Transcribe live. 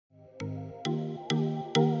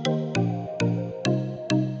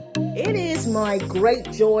It is my great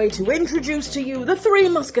joy to introduce to you the three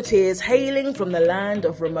musketeers hailing from the land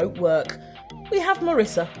of remote work. We have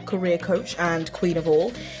Marissa, career coach and queen of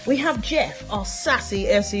all. We have Jeff, our sassy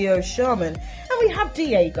SEO shaman. And we have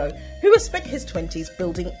Diego, who has spent his 20s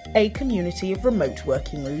building a community of remote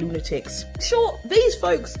working lunatics. Sure, these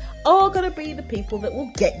folks are going to be the people that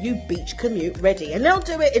will get you beach commute ready, and they'll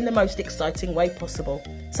do it in the most exciting way possible.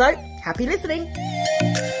 So, happy listening.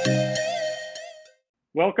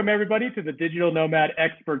 Welcome, everybody, to the Digital Nomad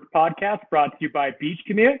Experts podcast brought to you by Beach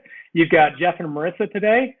Commute. You've got Jeff and Marissa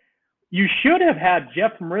today. You should have had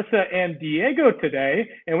Jeff, Marissa, and Diego today,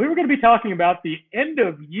 and we were going to be talking about the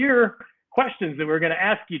end-of-year questions that we're going to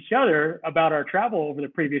ask each other about our travel over the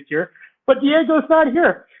previous year, but Diego's not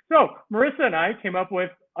here. So Marissa and I came up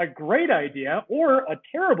with a great idea or a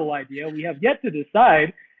terrible idea. We have yet to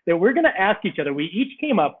decide that we're going to ask each other. We each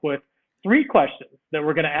came up with 3 questions that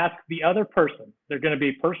we're going to ask the other person. They're going to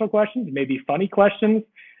be personal questions, maybe funny questions,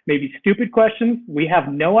 maybe stupid questions. We have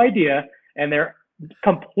no idea, and they're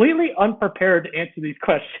completely unprepared to answer these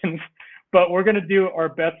questions, but we're going to do our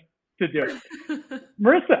best to do it.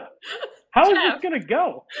 Marissa, how is this going to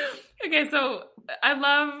go? Okay, so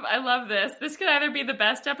I love this. This could either be the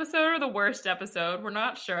best episode or the worst episode. We're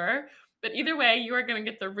not sure, but either way, you are going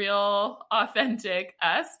to get the real, authentic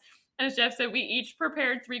us. And as Jeff said, we each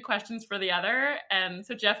prepared 3 questions for the other. And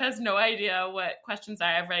so Jeff has no idea what questions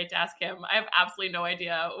I have ready to ask him. I have absolutely no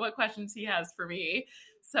idea what questions he has for me.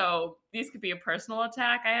 So these could be a personal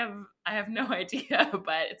attack. I have no idea,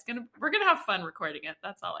 but we're gonna have fun recording it.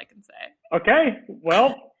 That's all I can say. Okay,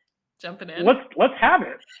 well, jumping in. Let's have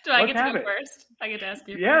it. Do I get to go first? I get to ask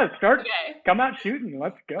you. Yeah, first? start. Okay. Come out shooting.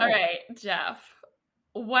 Let's go. All right, Jeff.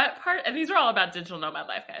 What part? And these are all about digital nomad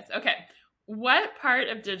life, guys. Okay, what part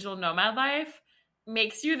of digital nomad life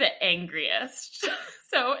makes you the angriest?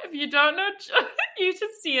 So if you don't know, you should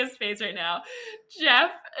see his face right now.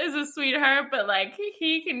 Jeff is a sweetheart, but like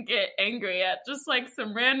he can get angry at just like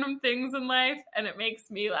some random things in life, and it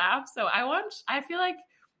makes me laugh. So I feel like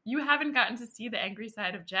you haven't gotten to see the angry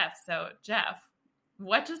side of Jeff. So Jeff,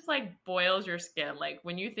 what just like boils your skin? Like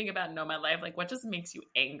when you think about nomad life, like what just makes you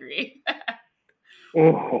angry?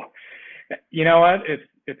 Oh, you know what?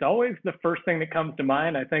 It's always the first thing that comes to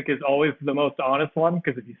mind. I think is always the most honest one,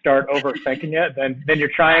 because if you start overthinking it, then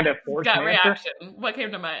you're trying to force an answer. Reaction. What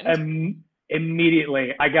came to mind?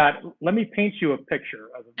 Immediately, let me paint you a picture.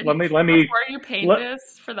 Let me. Before you paint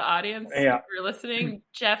this for the audience, yeah. if you're listening,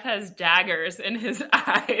 Jeff has daggers in his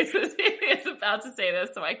eyes as he is about to say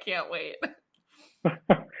this, so I can't wait.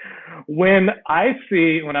 When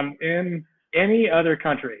I'm in any other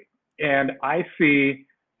country and I see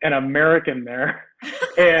an American there,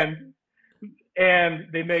 and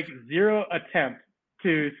they make zero attempt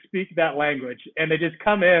to speak that language, and they just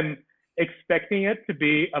come in expecting it to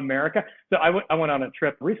be America. So I went on a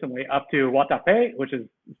trip recently up to Watape, which is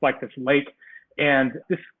like this lake, and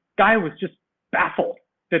this guy was just baffled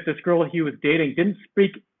that this girl he was dating didn't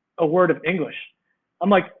speak a word of English. I'm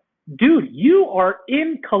like, dude, you are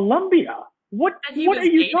in Colombia. What are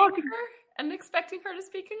you talking about? And expecting her to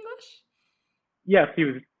speak English? Yes, he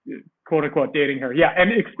was quote unquote dating her. Yeah,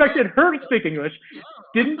 and expected her to speak English.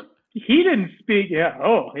 He didn't speak. Yeah.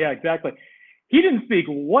 Oh, yeah, exactly. He didn't speak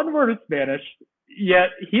one word of Spanish, yet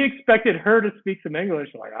he expected her to speak some English.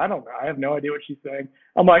 Like, I don't know. I have no idea what she's saying.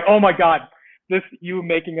 I'm like, oh my God, you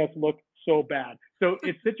making us look so bad. So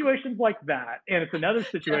it's situations like that, and it's another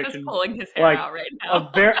situation. Jeff is pulling his hair out right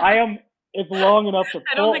now. It's long enough to pull.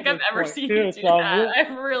 I don't think I've ever seen you do that.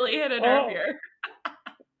 I've really hit a nerve here.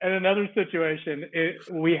 And another situation,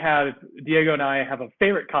 Diego and I have a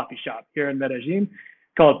favorite coffee shop here in Medellin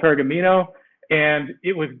called Pergamino, and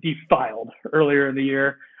it was defiled earlier in the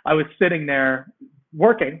year. I was sitting there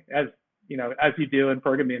working, as you do in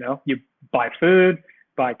Pergamino. You buy food,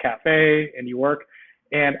 buy cafe, and you work.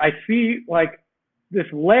 And I see like this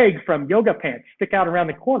leg from yoga pants stick out around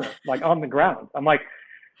the corner, like on the ground. I'm like,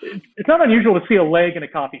 it's not unusual to see a leg in a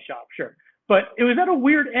coffee shop, sure. But it was at a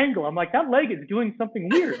weird angle. I'm like, that leg is doing something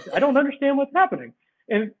weird. I don't understand what's happening.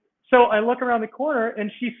 And so I look around the corner,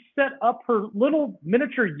 and she set up her little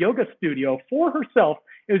miniature yoga studio for herself.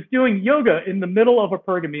 It was doing yoga in the middle of a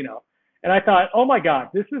Pergamino. And I thought, oh my God,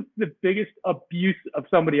 this is the biggest abuse of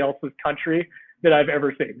somebody else's country that I've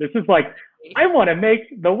ever seen. This is like, I want to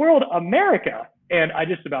make the world America. And I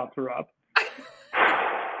just about threw up.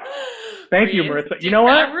 Thank you, Marissa. You know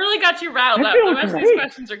what? I really got you riled up. The rest of these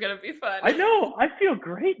questions are going to be fun. I know. I feel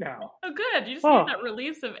great now. Oh, good. You just need that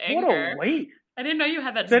release of anger. What a weight. I didn't know you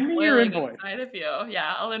had that Send me your invoice. Inside of you.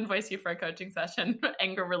 Yeah, I'll invoice you for a coaching session,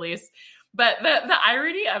 anger release. But the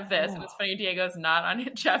irony of this, and it's funny, Diego's not on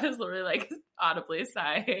it. Jeff is literally like audibly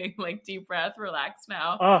sighing, like deep breath, relax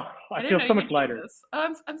now. Oh, I didn't feel know so you much could do lighter. this.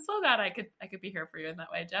 I'm so glad I could be here for you in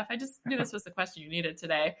that way, Jeff. I just knew this was the question you needed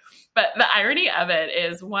today. But the irony of it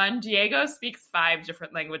is, one, Diego speaks 5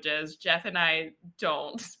 different languages. Jeff and I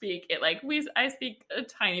don't speak it. Like I speak a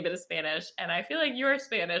tiny bit of Spanish, and I feel like your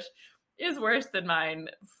Spanish is worse than mine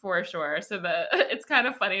for sure. So it's kind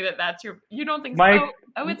of funny that's you don't think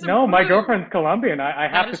it's no, my improved. girlfriend's Colombian. I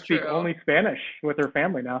have to is speak true. only Spanish with her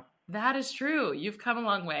family now. That is true. You've come a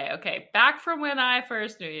long way. Okay, back from when I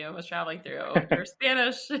first knew you and was traveling through, your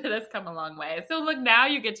Spanish has come a long way. So look, now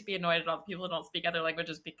you get to be annoyed at all the people who don't speak other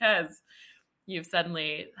languages because you've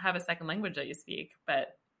suddenly have a second language that you speak.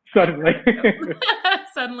 But Suddenly.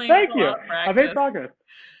 suddenly. Thank you. I've made progress.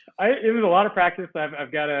 It was a lot of practice.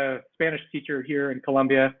 I've got a Spanish teacher here in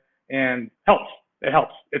Colombia, and it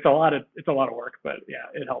helps. It's a lot of work, but yeah,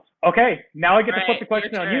 it helps. Okay, now I get to flip the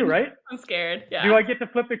question on you, right? I'm scared. Yeah. Do I get to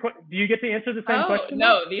flip the question? Do you get to answer the same question?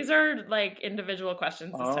 No, these are like individual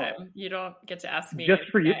questions this time. You don't get to ask me. Just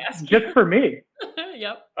for you. Just for me.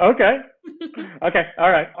 Yep. Okay. Okay.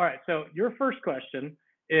 All right. So your first question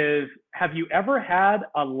is: have you ever had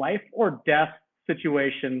a life or death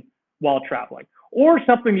situation while traveling, or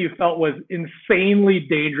something you felt was insanely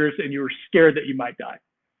dangerous and you were scared that you might die?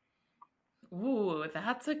 Ooh,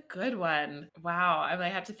 that's a good one. Wow, I might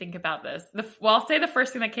have to think about this. I'll say the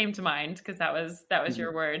first thing that came to mind because that was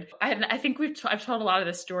your word. I think I've told a lot of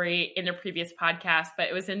this story in a previous podcast, but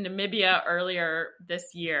it was in Namibia earlier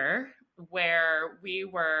this year where we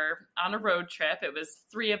were on a road trip. It was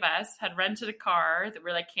 3 of us had rented a car that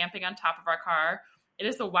we're like camping on top of our car. It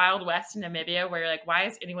is the Wild West in Namibia where you're like, why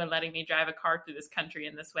is anyone letting me drive a car through this country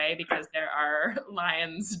in this way? Because there are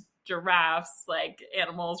lions, giraffes, like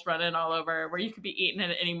animals running all over where you could be eaten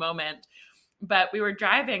at any moment. But we were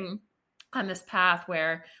driving on this path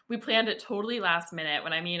where we planned it totally last minute.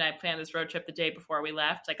 When I planned this road trip the day before we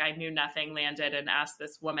left, like I knew nothing, landed and asked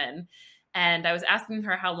this woman. And I was asking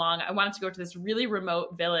her how long. I wanted to go to this really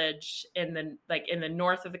remote village in the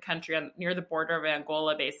north of the country, near the border of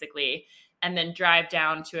Angola, basically, and then drive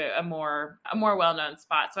down to a more well-known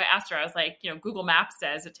spot. So I asked her, I was like, Google Maps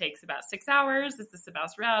says it takes about 6 hours. Is this the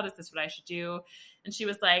best route? Is this what I should do? And she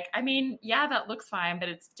was like, yeah, that looks fine, but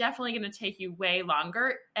it's definitely going to take you way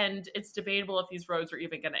longer. And it's debatable if these roads are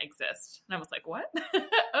even going to exist. And I was like, what?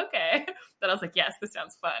 Okay. Then I was like, yes, this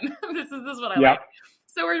sounds fun. This is what I like.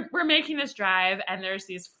 So we're making this drive, and there's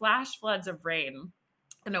these flash floods of rain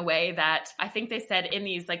in a way that I think they said in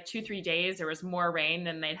these like 2-3 days, there was more rain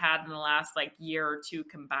than they'd had in the last like year or two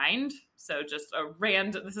combined. So just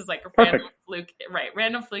this is like a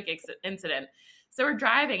random fluke incident. So we're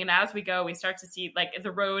driving, and as we go, we start to see like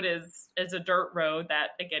the road is a dirt road that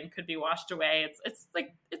again could be washed away.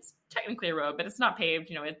 It's technically a road, but it's not paved.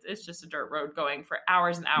 It's just a dirt road going for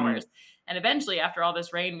hours and hours. And eventually, after all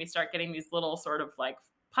this rain, we start getting these little sort of like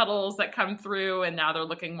puddles that come through, and now they're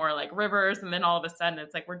looking more like rivers. And then all of a sudden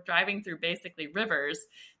it's like we're driving through basically rivers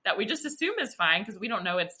that we just assume is fine because we don't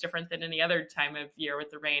know it's different than any other time of year with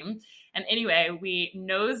the rain. And anyway, we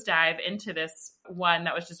nosedive into this one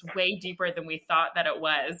that was just way deeper than we thought that it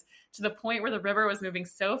was, to the point where the river was moving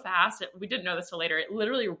so fast. We didn't know this till later. It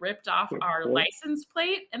literally ripped off our license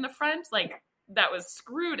plate in the front, like that was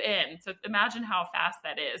screwed in. So imagine how fast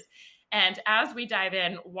that is. And as we dive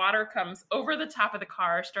in, water comes over the top of the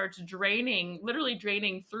car, starts literally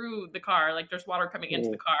draining through the car. Like there's water coming into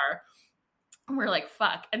the car. And we're like,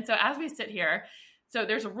 fuck. And so as we sit here, so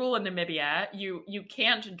there's a rule in Namibia, you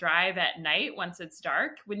can't drive at night once it's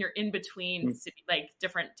dark when you're in between like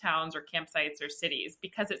different towns or campsites or cities,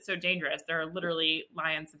 because it's so dangerous. There are literally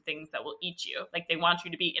lions and things that will eat you. Like they want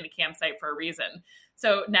you to be in a campsite for a reason.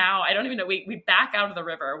 So now I don't even know, we back out of the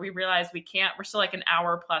river. We realize we can't, we're still like an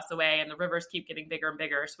hour plus away and the rivers keep getting bigger and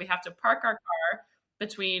bigger. So we have to park our car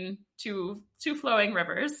between two flowing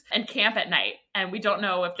rivers and camp at night. And we don't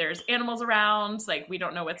know if there's animals around. Like we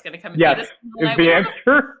don't know what's going to come. Yes, is the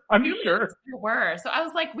answer. I'm sure. There were. So I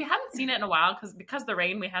was like, we hadn't seen it in a while because of the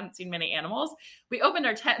rain, we hadn't seen many animals. We opened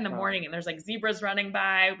our tent in the morning and there's like zebras running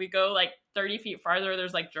by. We go like 30 feet farther.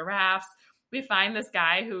 There's like giraffes. We find this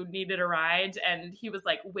guy who needed a ride, and he was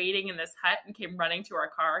like waiting in this hut and came running to our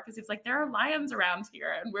car because he was like, there are lions around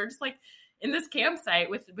here. And we're just like in this campsite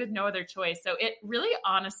with no other choice. So it really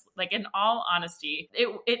in all honesty,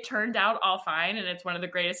 it turned out all fine. And it's one of the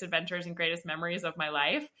greatest adventures and greatest memories of my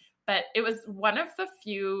life. But it was one of the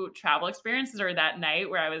few travel experiences, or that night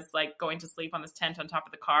where I was like going to sleep on this tent on top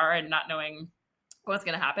of the car and not knowing what was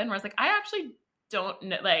going to happen, where I was like, I actually don't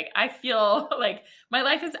know, like I feel like my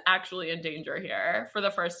life is actually in danger here for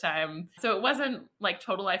the first time. So it wasn't like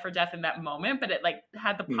total life or death in that moment, but it like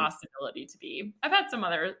had the possibility to be. I've had some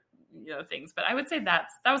other things. But I would say that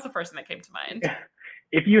was the first thing that came to mind.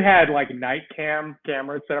 If you had like night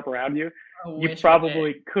cameras set up around you, you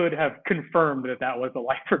probably could have confirmed that was a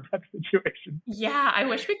life or death situation. Yeah, I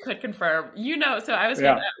wish we could confirm. So I was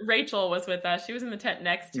Rachel was with us. She was in the tent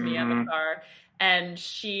next to me on the car. And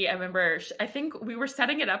I think we were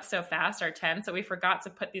setting it up so fast, our tent, so we forgot to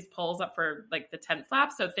put these poles up for like the tent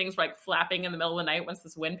flaps. So things were like flapping in the middle of the night once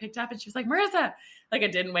this wind picked up. And she was like, Marissa, like I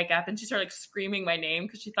didn't wake up. And she started like screaming my name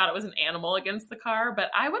because she thought it was an animal against the car. But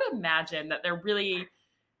I would imagine that there really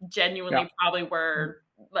genuinely probably were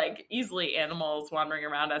like easily animals wandering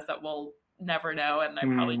around us that we'll never know. And I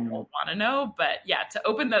probably won't want to know. But yeah, to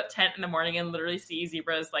open the tent in the morning and literally see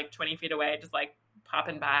zebras like 20 feet away, just like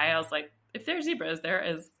popping by, I was like, if there's zebras,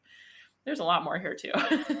 there's a lot more here too.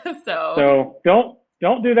 So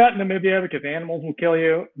don't do that in Namibia because animals will kill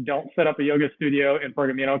you. Don't set up a yoga studio in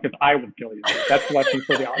Pergamino because I would kill you. That's a lesson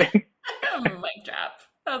for the audience. Mic drop.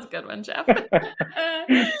 That was a good one, Jeff.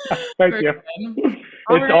 Thank you.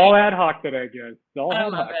 It's all ad hoc today, guys. It's all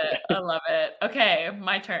ad hoc. I love it. Okay,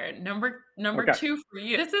 my turn. Number 2 for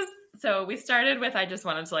you. So we started with, I just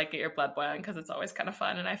wanted to like get your blood boiling because it's always kind of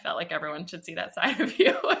fun. And I felt like everyone should see that side of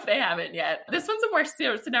you if they haven't yet. This one's a more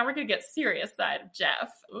serious. So now we're going to get serious side of Jeff.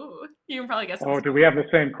 Ooh, you can probably guess. Oh, do we have the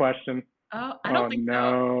same question? Oh, I don't think so.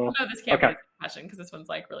 No, this can't be the question because this one's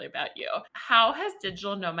like really about you. How has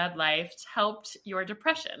digital nomad life helped your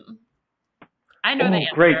depression? I know the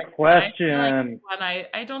answer. Great question.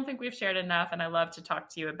 I don't think we've shared enough, and I love to talk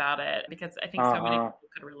to you about it because I think so many people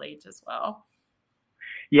could relate as well.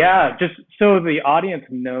 Yeah, just so the audience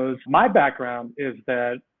knows, my background is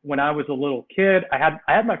that when I was a little kid, I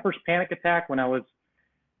had my first panic attack when I was,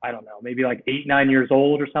 I don't know, maybe like 8, 9 years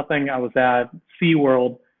old or something. I was at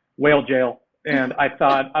SeaWorld whale jail, and I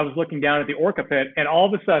thought I was looking down at the orca pit, and all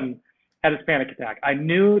of a sudden had this panic attack. I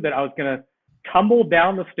knew that I was going to tumble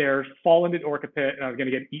down the stairs, fall into the orca pit, and I was going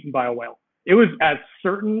to get eaten by a whale. It was as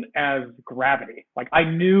certain as gravity. Like I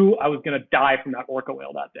knew I was going to die from that orca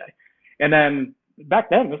whale that day. And then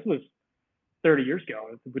back then, this was 30 years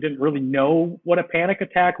ago. We didn't really know what a panic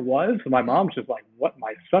attack was. So my mom's just like, what?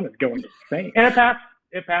 My son is going insane. And it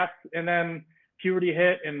passed. And then puberty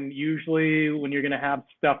hit. And usually when you're going to have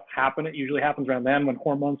stuff happen, it usually happens around then when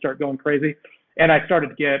hormones start going crazy. And I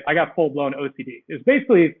got full blown OCD. It's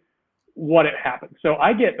basically what it happened. So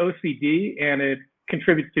I get OCD and it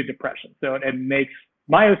contributes to depression. So it makes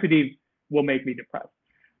my OCD will make me depressed.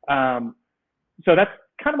 So that's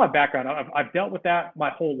kind of my background. I've dealt with that my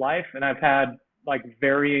whole life, and I've had like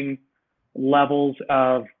varying levels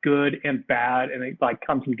of good and bad, and it like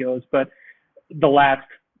comes and goes. But the last,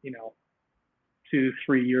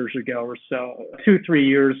 2-3 years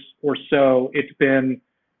or so, it's been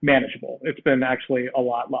manageable. It's been actually a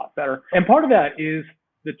lot better. And part of that is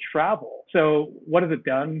the travel. So what has it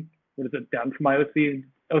done? What has it done for my OCD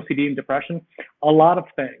and depression? A lot of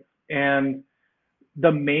things. And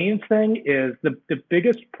the main thing is the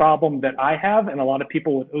biggest problem that I have and a lot of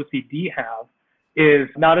people with OCD have is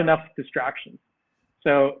not enough distractions.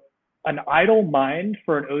 So an idle mind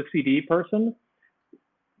for an OCD person,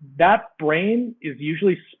 that brain is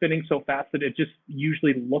usually spinning so fast that it just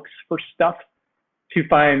usually looks for stuff to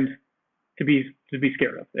be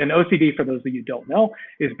scared of. And OCD, for those of you who don't know,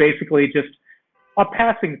 is basically just a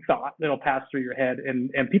passing thought that'll pass through your head.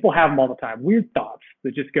 And people have them all the time. Weird thoughts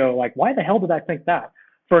that just go like, why the hell did I think that?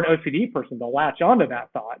 For an OCD person, they'll latch onto that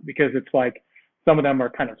thought because it's like, some of them are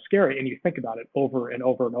kind of scary and you think about it over and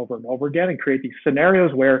over and over and over again and create these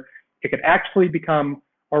scenarios where it could actually become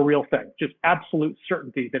a real thing, just absolute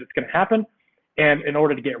certainty that it's going to happen. And in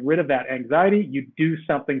order to get rid of that anxiety, you do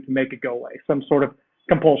something to make it go away, some sort of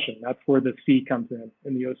compulsion. That's where the C comes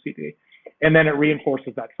in the OCD. And then it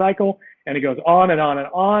reinforces that cycle and it goes on and on and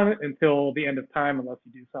on until the end of time unless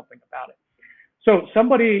you do something about it. So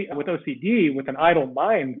somebody with OCD with an idle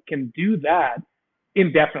mind can do that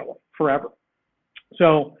indefinitely, forever.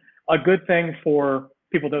 So a good thing for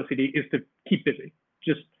people with OCD is to keep busy.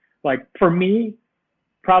 Just like for me,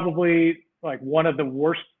 probably like one of the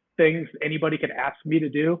worst things anybody could ask me to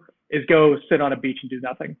do is go sit on a beach and do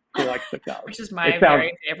nothing for like 6 hours. Which is my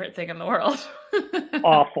very favorite thing in the world.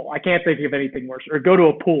 Awful. I can't think of anything worse. Or go to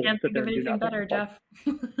a pool. Can't think of anything better, Jeff.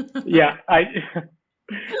 Yeah.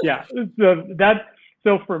 Yeah.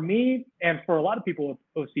 So for me and for a lot of people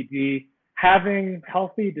with OCD, having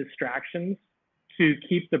healthy distractions to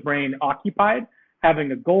keep the brain occupied,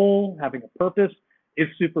 having a goal, having a purpose is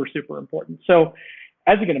super, super important. So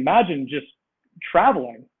as you can imagine, just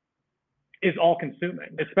traveling is all consuming,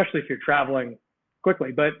 especially if you're traveling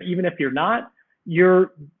quickly. But even if you're not,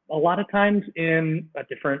 you're a lot of times in a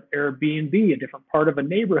different Airbnb, a different part of a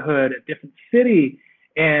neighborhood, a different city.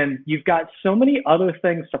 And you've got so many other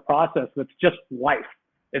things to process that's just life.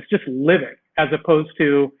 It's just living, as opposed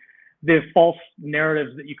to the false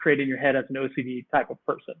narratives that you create in your head as an OCD type of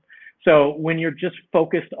person. So when you're just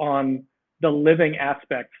focused on the living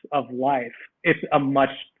aspects of life, it's a much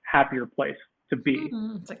happier place to be.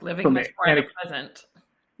 It's like living much more in the present.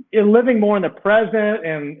 Living more in the present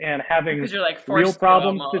and having because you're like real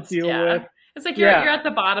problems to deal with. It's like you're at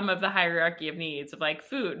the bottom of the hierarchy of needs of like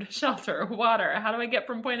food, shelter, water. How do I get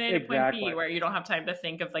from point A to point B, where you don't have time to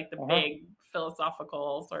think of like the big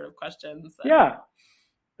philosophical sort of questions. Yeah.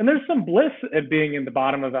 And there's some bliss at being in the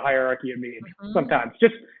bottom of the hierarchy of needs sometimes.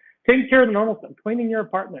 Just taking care of the normal stuff, cleaning your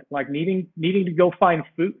apartment, like needing to go find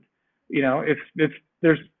food. You know, it's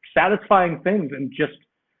there's satisfying things in just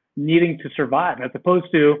needing to survive, as opposed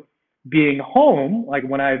to being home. Like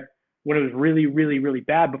when it was really, really, really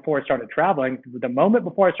bad before I started traveling, the moment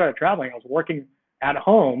before I started traveling, I was working at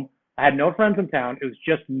home. I had no friends in town. It was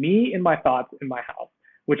just me and my thoughts in my house,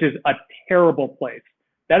 which is a terrible place.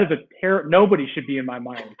 That is nobody should be in my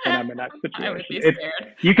mind when I'm in that situation. I would be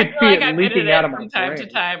scared. You can see it leaking out of my brain. From time to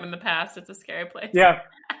time in the past, it's a scary place. Yeah.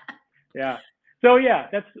 Yeah. So yeah,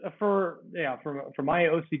 that's for my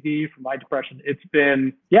OCD, for my depression. It's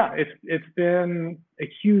been a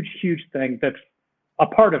huge, huge thing that's a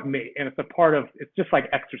part of me, and it's just like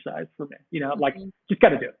exercise for me. You know, like just got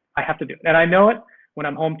to do it. I have to do it, and I know it when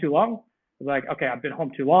I'm home too long. It's like, okay, I've been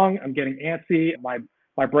home too long. I'm getting antsy.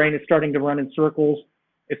 My brain is starting to run in circles.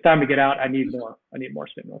 It's time to get out. I need more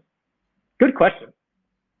stimulus. Good question.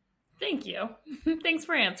 Thank you. Thanks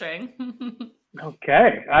for answering.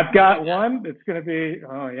 Okay. I've got one. It's going to be,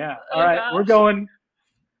 oh yeah. All right. Gosh. We're going.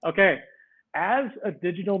 Okay. As a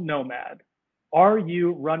digital nomad, are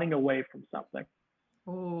you running away from something?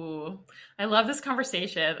 Ooh, I love this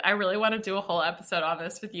conversation. I really want to do a whole episode on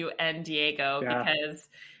this with you and Diego, because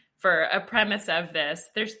for a premise of this,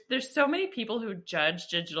 there's so many people who judge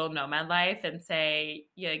digital nomad life and say,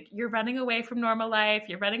 yeah, you're running away from normal life.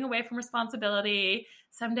 You're running away from responsibility.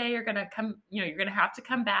 Someday you're going to come, you're going to have to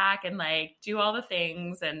come back and like do all the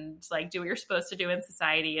things and like do what you're supposed to do in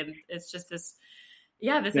society. And it's just this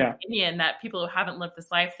opinion that people who haven't lived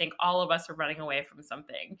this life think all of us are running away from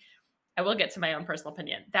something. I will get to my own personal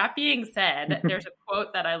opinion. That being said, there's a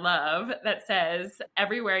quote that I love that says,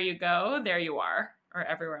 everywhere you go, there you are. Or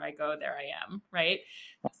everywhere I go, there I am, right?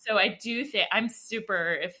 So I do think I'm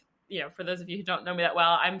super, for those of you who don't know me that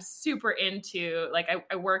well, I'm super into, like,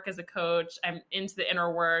 I work as a coach. I'm into the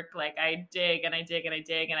inner work. Like I dig and I dig and I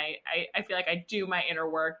dig. And I feel like I do my inner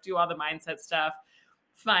work, do all the mindset stuff,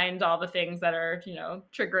 find all the things that are,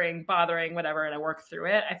 triggering, bothering, whatever. And I work through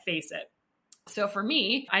it. I face it. So for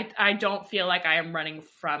me, I don't feel like I am running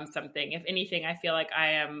from something. If anything, I feel like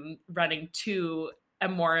I am running to a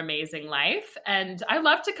more amazing life. And I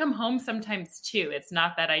love to come home sometimes too. It's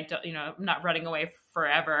not that I don't, I'm not running away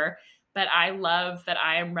forever, but I love that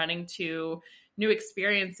I am running to new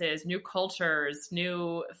experiences, new cultures,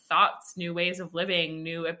 new thoughts, new ways of living,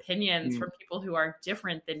 new opinions from people who are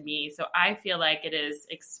different than me. So I feel like it is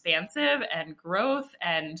expansive and growth.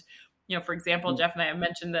 And, for example, Jeff and I have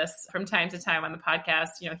mentioned this from time to time on the podcast.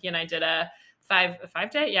 He and I did a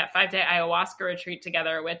 5-day ayahuasca retreat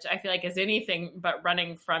together, which I feel like is anything but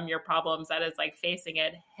running from your problems. That is like facing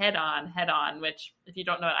it head on, which if you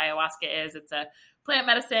don't know what ayahuasca is, it's a plant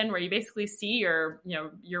medicine where you basically see your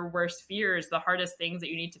worst fears, the hardest things that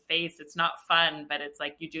you need to face. It's not fun, but it's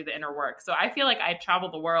like you do the inner work. So I feel like I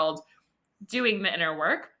travel the world doing the inner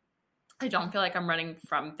work. I don't feel like I'm running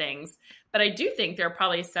from things, but I do think there are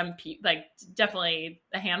probably some people, like definitely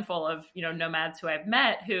a handful of, nomads who I've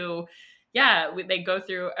met who, they go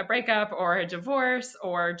through a breakup or a divorce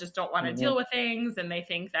or just don't want to deal with things. And they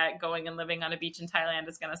think that going and living on a beach in Thailand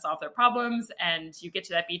is going to solve their problems. And you get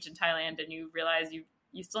to that beach in Thailand and you realize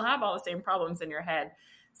you still have all the same problems in your head.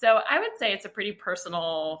 So I would say it's a pretty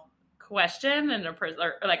personal question and a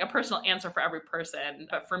personal answer for every person.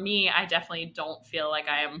 But for me, I definitely don't feel like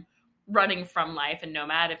I am running from life and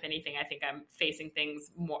nomad. If anything, I think I'm facing things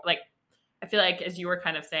more like, I feel like, as you were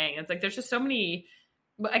kind of saying, it's like, there's just so many,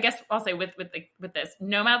 I guess I'll say with this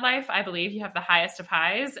nomad life, I believe you have the highest of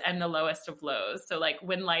highs and the lowest of lows. So like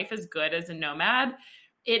when life is good as a nomad,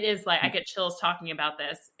 it is like, I get chills talking about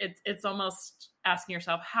this. It's almost asking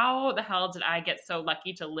yourself, how the hell did I get so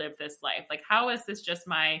lucky to live this life? Like, how is this just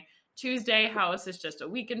my Tuesday? How is this just a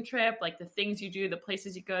weekend trip? Like the things you do, the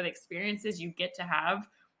places you go, the experiences you get to have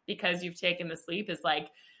because you've taken the sleep is like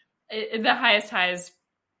the highest highs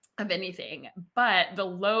of anything, but the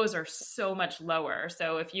lows are so much lower.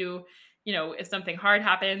 So if you if something hard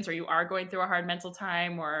happens, or you are going through a hard mental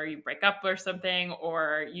time, or you break up or something,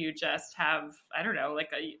 or you just have, I don't know,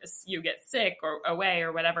 like you get sick or away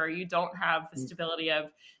or whatever, you don't have the stability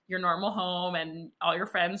of your normal home and all your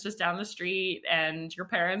friends just down the street and your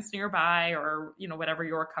parents nearby, or, whatever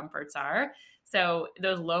your comforts are. So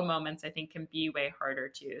those low moments, I think, can be way harder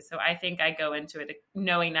too. So I think I go into it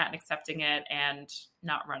knowing that and accepting it and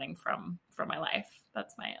not running from my life.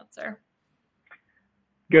 That's my answer.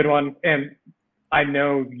 Good one. And I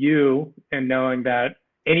know you, and knowing that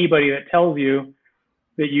anybody that tells you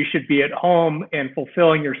that you should be at home and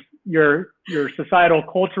fulfilling your societal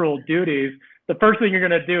cultural duties, the first thing you're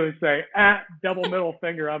going to do is say, double middle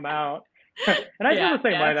finger, I'm out. And I feel the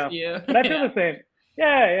same way though. And I feel the same.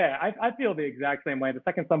 Yeah. I feel the exact same way. The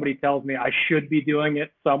second somebody tells me I should be doing it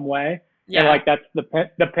some way, and like that's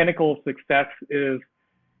the pinnacle of success is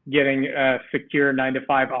getting a secure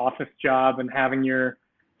 9-to-5 office job and having your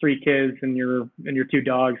 3 kids and your 2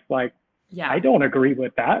 dogs. Like, I don't agree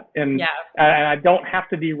with that. And I don't have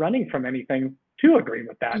to be running from anything to agree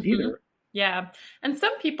with that either. Yeah. And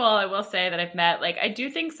some people, I will say, that I've met, like, I do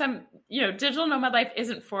think some, digital nomad life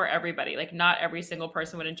isn't for everybody. Like, not every single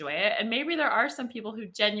person would enjoy it. And maybe there are some people who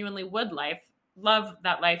genuinely would love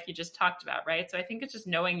that life you just talked about, right? So I think it's just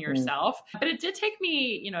knowing yourself. But it did take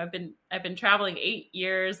me, I've been traveling 8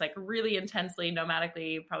 years, like really intensely,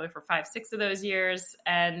 nomadically, probably for 5-6 of those years.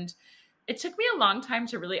 And it took me a long time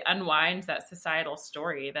to really unwind that societal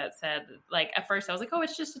story that said, like, at first I was like, oh,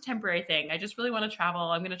 it's just a temporary thing. I just really want to travel.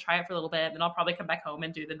 I'm going to try it for a little bit, and then I'll probably come back home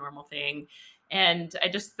and do the normal thing. And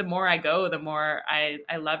the more I go, the more I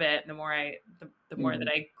love it. And the more that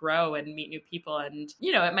I grow and meet new people. And,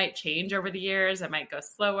 it might change over the years. I might go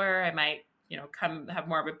slower. I might, come have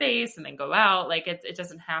more of a base and then go out. Like it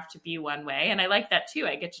doesn't have to be one way. And I like that too.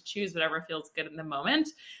 I get to choose whatever feels good in the moment.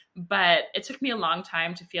 But it took me a long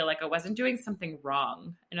time to feel like I wasn't doing something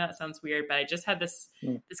wrong. I know that sounds weird, but I just had this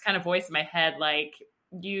kind of voice in my head, like,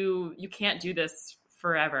 you can't do this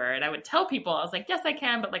forever. And I would tell people, I was like, yes, I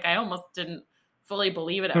can. But like, I almost didn't fully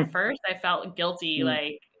believe it at first. I felt guilty.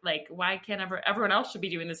 Like, why can't everyone else should be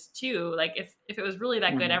doing this too? Like if it was really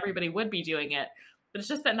that good, everybody would be doing it. But it's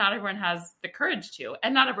just that not everyone has the courage to,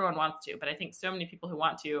 and not everyone wants to. But I think so many people who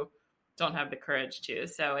want to don't have the courage to.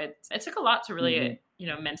 So it took a lot to really,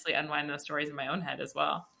 mentally unwind those stories in my own head as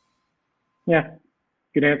well. Yeah.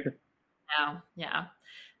 Good answer. Yeah.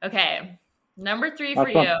 Okay. Number 3 for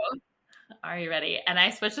you. Are you ready? And I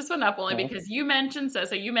switched this one up only because you mentioned,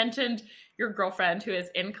 so you mentioned your girlfriend who is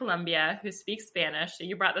in Colombia, who speaks Spanish. So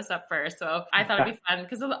you brought this up first. So I thought it'd be fun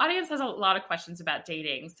because the audience has a lot of questions about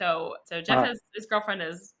dating. So Jeff his girlfriend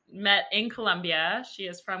is met in Colombia. She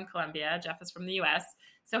is from Colombia. Jeff is from the US.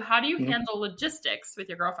 So how do you handle logistics with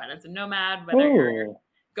your girlfriend as a nomad, whether you're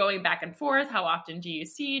going back and forth? How often do you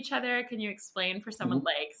see each other? Can you explain for someone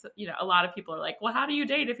a lot of people are like, well, how do you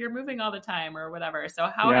date if you're moving all the time or whatever? So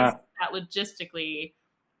how has that logistically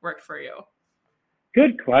worked for you?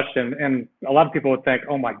 Good question. And a lot of people would think,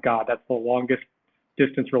 oh my God, that's the longest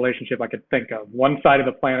distance relationship I could think of. One side of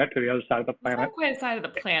the planet to the other side of the planet. It's not quite a side of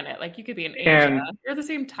the planet. Like you could be in Asia. You're the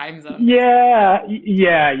same time zone. Yeah.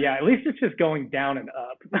 At least it's just going down and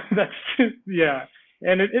up. That's just,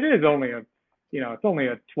 And it is only it's only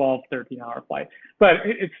a 12, 13-hour flight, but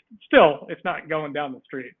it's not going down the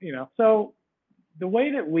street, So the way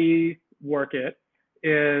that we work it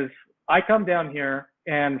is I come down here,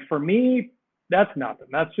 and for me, that's nothing.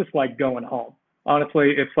 That's just like going home.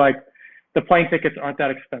 Honestly, it's like the plane tickets aren't that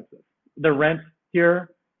expensive. The rent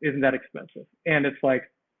here isn't that expensive. And it's like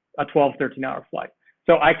a 12, 13-hour flight.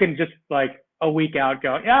 So I can just like a week out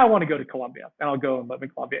go, I want to go to Colombia, and I'll go and live in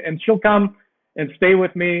Colombia. And she'll come and stay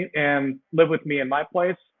with me and live with me in my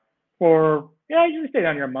place for, I usually stay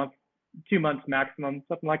down here a month, 2 months maximum,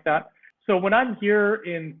 something like that. So when I'm here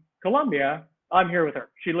in Colombia, I'm here with her.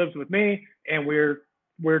 She lives with me, and we're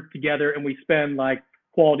together, and we spend like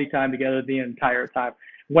quality time together the entire time.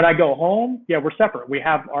 When I go home, we're separate. We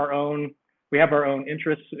have our own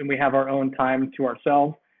interests, and we have our own time to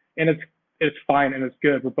ourselves, and it's fine and it's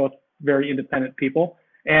good. We're both very independent people,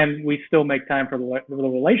 and we still make time for the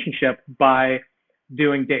relationship by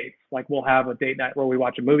doing dates. Like we'll have a date night where we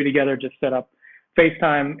watch a movie together, just set up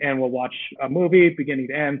FaceTime, and we'll watch a movie beginning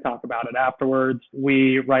to end, talk about it afterwards.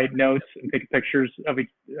 We write notes and take pictures of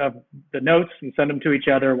the notes and send them to each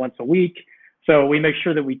other once a week. So we make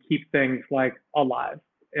sure that we keep things like alive,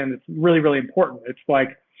 and it's really, really important.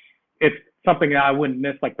 It's something that I wouldn't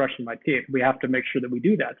miss, like brushing my teeth. We have to make sure that we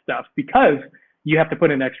do that stuff because you have to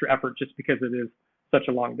put in extra effort just because it is such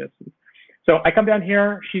a long distance. So I come down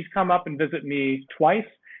here, she's come up and visit me twice.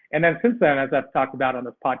 And then since then, as I've talked about on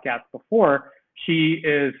this podcast before, She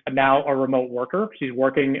is now a remote worker. She's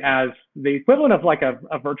working as the equivalent of like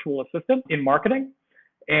a virtual assistant in marketing.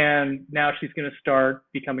 And now she's going to start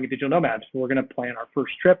becoming a digital nomad. So we're going to plan our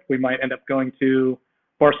first trip. We might end up going to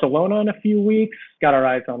Barcelona in a few weeks. Got our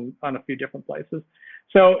eyes on a few different places.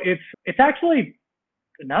 So it's actually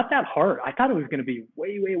not that hard. I thought it was going to be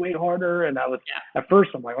way, way, way harder. And at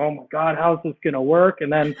first I'm like, oh my God, how's this going to work?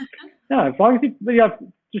 And then no, as long as you have,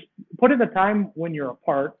 just put in the time when you're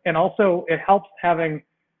apart. And also it helps having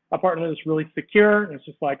a partner that's really secure. And it's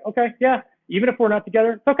just like, okay, yeah, even if we're not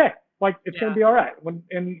together, it's okay. Like it's going to be all right.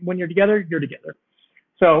 When you're together, you're together.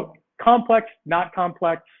 So complex, not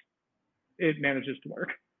complex, it manages to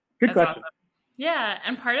work. Good question. Awesome. Yeah.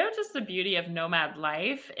 And part of just the beauty of nomad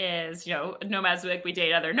life is, nomads, like we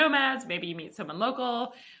date other nomads, maybe you meet someone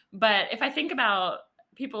local. But if I think about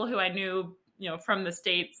people who I knew, from the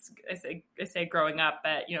States, I say growing up,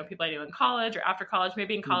 but, people I knew in college or after college,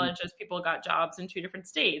 maybe in college, as people got jobs in 2 different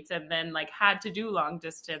states and then like had to do long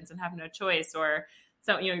distance and have no choice, or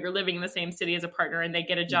so, you're living in the same city as a partner and they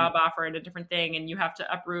get a job offer and a different thing and you have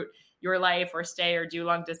to uproot your life or stay or do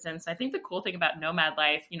long distance. I think the cool thing about nomad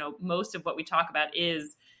life, most of what we talk about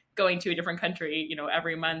is going to a different country,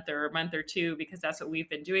 every month or a month or two, because that's what we've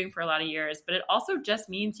been doing for a lot of years. But it also just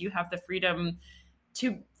means you have the freedom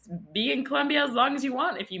to be in Colombia as long as you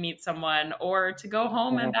want if you meet someone, or to go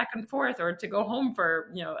home and back and forth, or to go home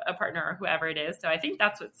for, a partner or whoever it is. So I think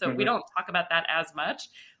that's what, we don't talk about that as much.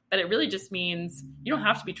 But it really just means you don't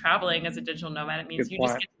have to be traveling as a digital nomad. It means you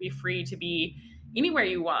just get to be free to be anywhere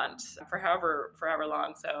you want for however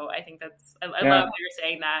long. So I think I love that you're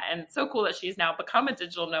saying that. And it's so cool that she's now become a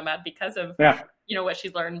digital nomad because of, what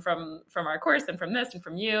she's learned from our course and from this and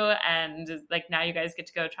from you. And like now you guys get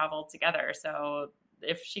to go travel together. So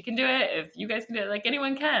if she can do it, if you guys can do it, like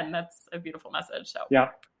anyone can, that's a beautiful message. So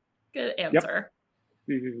good answer.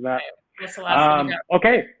 Yep. What's the last one you got?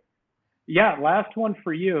 Okay. Yeah, last one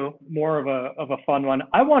for you, more of a fun one.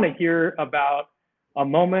 I want to hear about a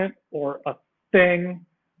moment or a thing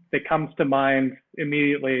that comes to mind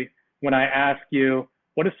immediately when I ask you,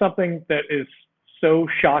 what is something that is so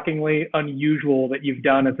shockingly unusual that you've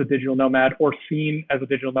done as a digital nomad or seen as a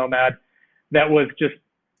digital nomad that was just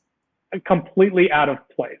completely out of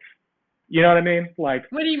place? You know what I mean? Like,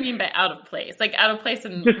 what do you mean by out of place? Like out of place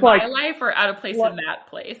in just my life or out of place in that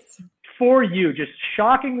place? For you, just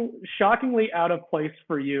shockingly out of place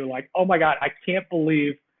for you. Like, oh my God, I can't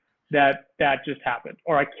believe that just happened,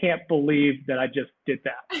 or I can't believe that I just did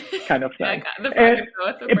that kind of thing.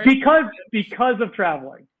 Because of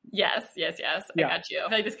traveling. Yes. I got you. I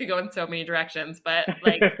feel like this could go in so many directions, but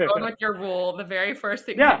like going with your rule, the very first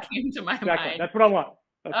thing that came to my mind. That's what I want.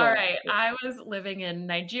 All right. I was living in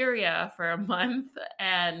Nigeria for a month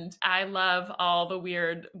and I love all the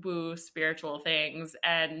weird woo spiritual things.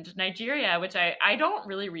 And Nigeria, which I don't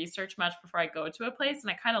really research much before I go to a place.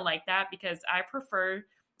 And I kind of like that because I prefer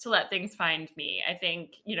to let things find me. I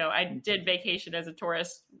think, I did vacation as a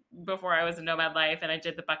tourist before I was in nomad life and I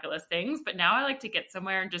did the bucket list things, but now I like to get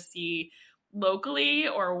somewhere and just see locally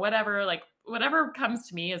or whatever comes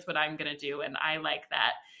to me is what I'm going to do. And I like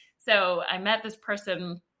that. So I met this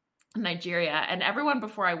person in Nigeria, and everyone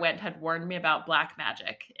before I went had warned me about black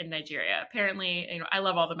magic in Nigeria. Apparently, I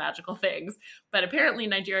love all the magical things, but apparently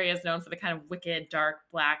Nigeria is known for the kind of wicked, dark,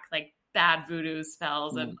 black, like bad voodoo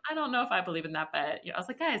spells. And I don't know if I believe in that, but I was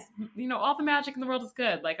like, guys, all the magic in the world is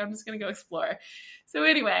good. Like, I'm just going to go explore. So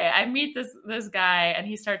anyway, I meet this guy and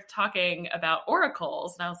he starts talking about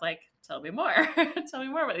oracles. And I was like, tell me more. Tell me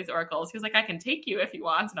more about these oracles. He was like, I can take you if you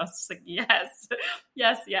want. And I was just like, yes.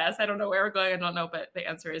 I don't know where we're going. I don't know, but the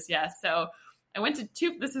answer is yes. So I went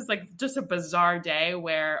to this is like just a bizarre day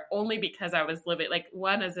where only because I was living, like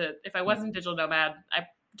if I wasn't digital nomad, I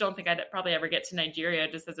don't think I'd probably ever get to Nigeria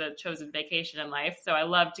just as a chosen vacation in life. So I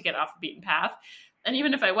love to get off the beaten path. And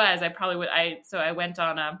even if I was, I probably would. So I went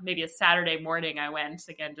on maybe a Saturday morning. I went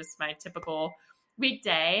again, just my typical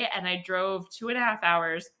weekday. And I drove 2.5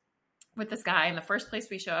 hours with this guy. And the first place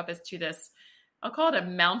we show up is to this, I'll call it a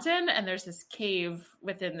mountain. And there's this cave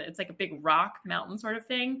within, it's like a big rock mountain sort of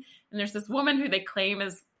thing. And there's this woman who they claim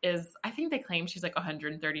is I think they claim she's like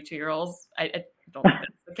 132 years old. I don't think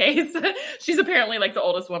that's the case. She's apparently like the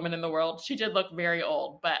oldest woman in the world. She did look very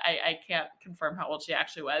old, but I can't confirm how old she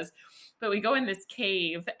actually was. But we go in this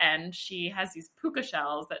cave and she has these puka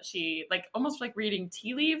shells that she like almost like reading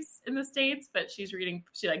tea leaves in the States, but she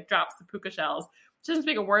like drops the puka shells. She doesn't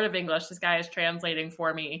speak a word of English. This guy is translating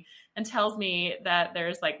for me and tells me that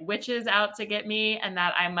there's like witches out to get me and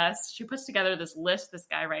that she puts together this list this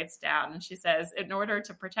guy writes down. And she says, in order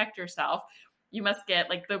to protect yourself, you must get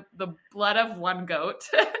like the blood of one goat,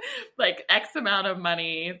 like X amount of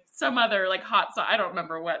money, some other like hot sauce. I don't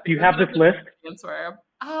remember what. Do you have this list? Were.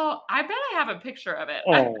 Oh, I bet I have a picture of it.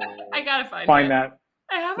 Oh, I gotta find it. that.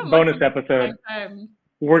 I haven't bonus episode.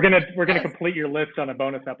 We're gonna complete your list on a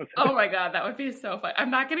bonus episode. Oh my god, that would be so fun.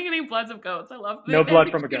 I'm not getting any bloods of goats. I love no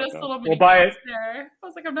blood from a goat. We'll buy it. There. I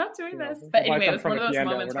was like, I'm not doing this. But anyway, it was one of those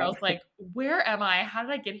moments where I was like, where am I? How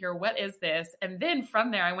did I get here? What is this? And then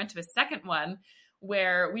from there, I went to a second one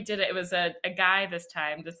where we did it. It was a guy this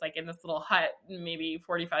time, just like in this little hut, maybe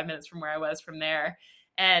 45 minutes from where I was from there.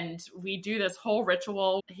 And we do this whole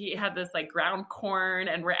ritual. He had this like ground corn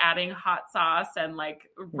and we're adding hot sauce and like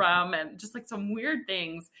rum and just like some weird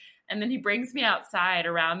things. And then he brings me outside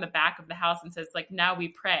around the back of the house and says, like, now we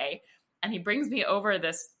pray. And he brings me over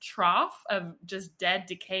this trough of just dead,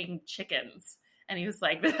 decaying chickens. And he was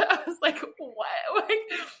like, I was like, what?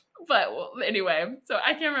 But anyway, so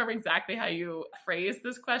I can't remember exactly how you phrased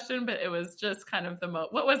this question, but it was just kind of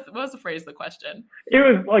what was the phrase of the question? It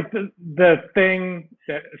was like the thing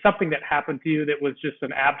something that happened to you that was just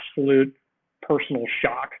an absolute personal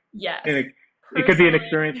shock. Yes. And it could be an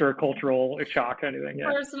experience or a cultural shock, anything.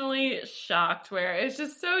 Yeah. Personally shocked, where it's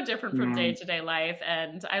just so different from day-to-day life.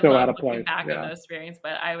 And I love looking back on those experiences,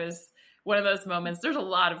 but I was one of those moments. There's a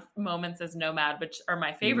lot of moments as Nomad, which are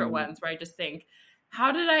my favorite ones, where I just think,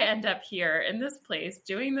 how did I end up here in this place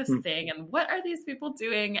doing this thing? And what are these people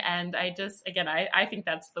doing? And I just, again, I think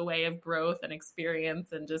that's the way of growth and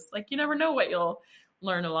experience. And just like, you never know what you'll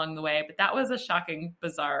learn along the way. But that was a shocking,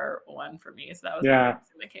 bizarre one for me. So that was the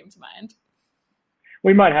first thing that came to mind.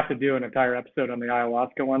 We might have to do an entire episode on the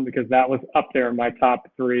ayahuasca one, because that was up there in my top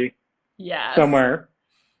 3. Yeah. Somewhere.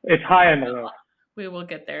 It's high on the list. We will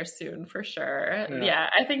get there soon for sure. Yeah,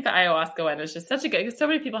 I think the ayahuasca one is just such a good, because so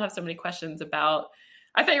many people have so many questions about,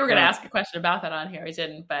 I thought you were going to ask a question about that on here. I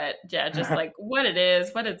didn't, but yeah, just like what it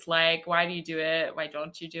is, what it's like, why do you do it? Why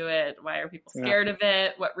don't you do it? Why are people scared of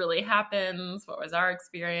it? What really happens? What was our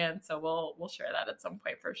experience? So we'll share that at some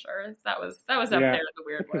point for sure. That was up there, the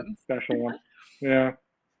weird ones. Special one. Yeah.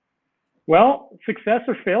 Well, success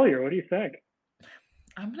or failure? What do you think?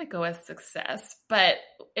 I'm going to go with success, but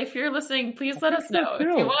if you're listening, please let us know if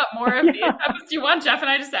you want more of these episodes. Do you want Jeff and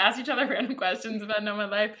I just to ask each other random questions about Nomad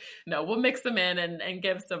Life? No, we'll mix them in and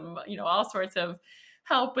give some, all sorts of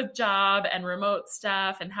help with job and remote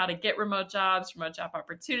stuff and how to get remote jobs, remote job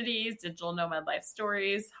opportunities, digital nomad life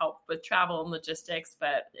stories, help with travel and logistics.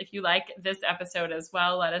 But if you like this episode as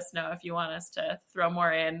well, let us know if you want us to throw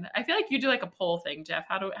more in. I feel like you do like a poll thing, Jeff.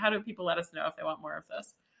 How do people let us know if they want more of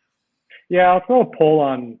this? Yeah, I'll throw a poll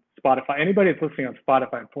on Spotify. Anybody that's listening on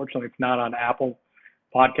Spotify, unfortunately, it's not on Apple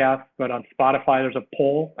Podcasts, but on Spotify, there's a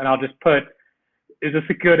poll, and I'll just put, is this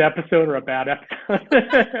a good episode or a bad episode?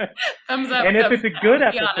 Thumbs up. And if it's a good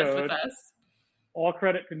episode, all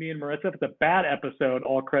credit to me and Marissa. If it's a bad episode,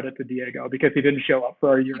 all credit to Diego, because he didn't show up for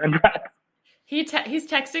our year-end wrap. He's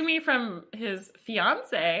texting me from his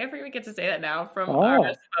fiance. I forget we get to say that now, from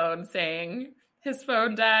our phone, saying his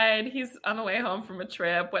phone died. He's on the way home from a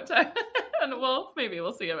trip. What time? And maybe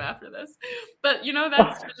we'll see him after this. But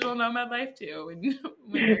that's digital nomad life too.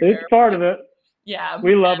 When it's part of it. Yeah,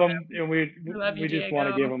 we love him, and we just want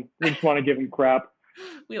to give him crap.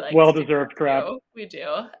 We like well-deserved crap. We do.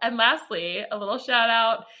 And lastly, a little shout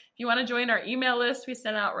out. If you want to join our email list, we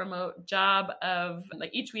send out remote job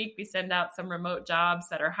each week. We send out some remote jobs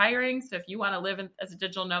that are hiring. So if you want to live as a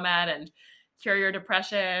digital nomad and cure your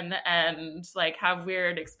depression and like have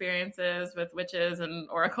weird experiences with witches and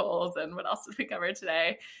oracles and what else did we cover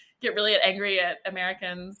today? Get really angry at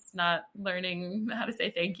Americans not learning how to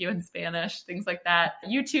say thank you in Spanish, things like that.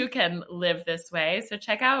 You too can live this way. So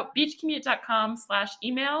check out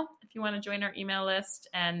beachcommute.com/email if you want to join our email list,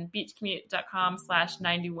 and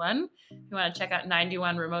beachcommute.com/91 if you want to check out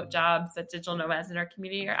 91 remote jobs that digital nomads in our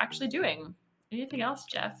community are actually doing. Anything else,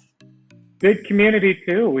 Jeff? Big community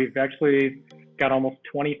too. We've actually got almost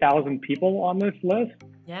 20,000 people on this list.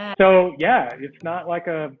 Yeah. So it's not like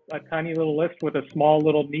a tiny little list with a small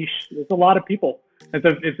little niche. There's a lot of people.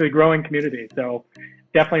 It's a growing community. So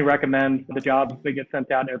definitely recommend the jobs that get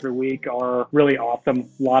sent out every week are really awesome.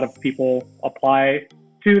 A lot of people apply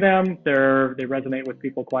to them. They resonate with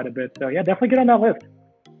people quite a bit. So definitely get on that list.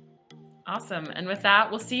 Awesome. And with that,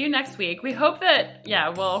 we'll see you next week. We hope that,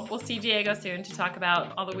 we'll see Diego soon to talk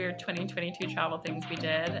about all the weird 2022 travel things we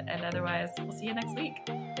did. And otherwise, we'll see you next week.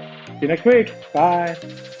 See you next week. Bye.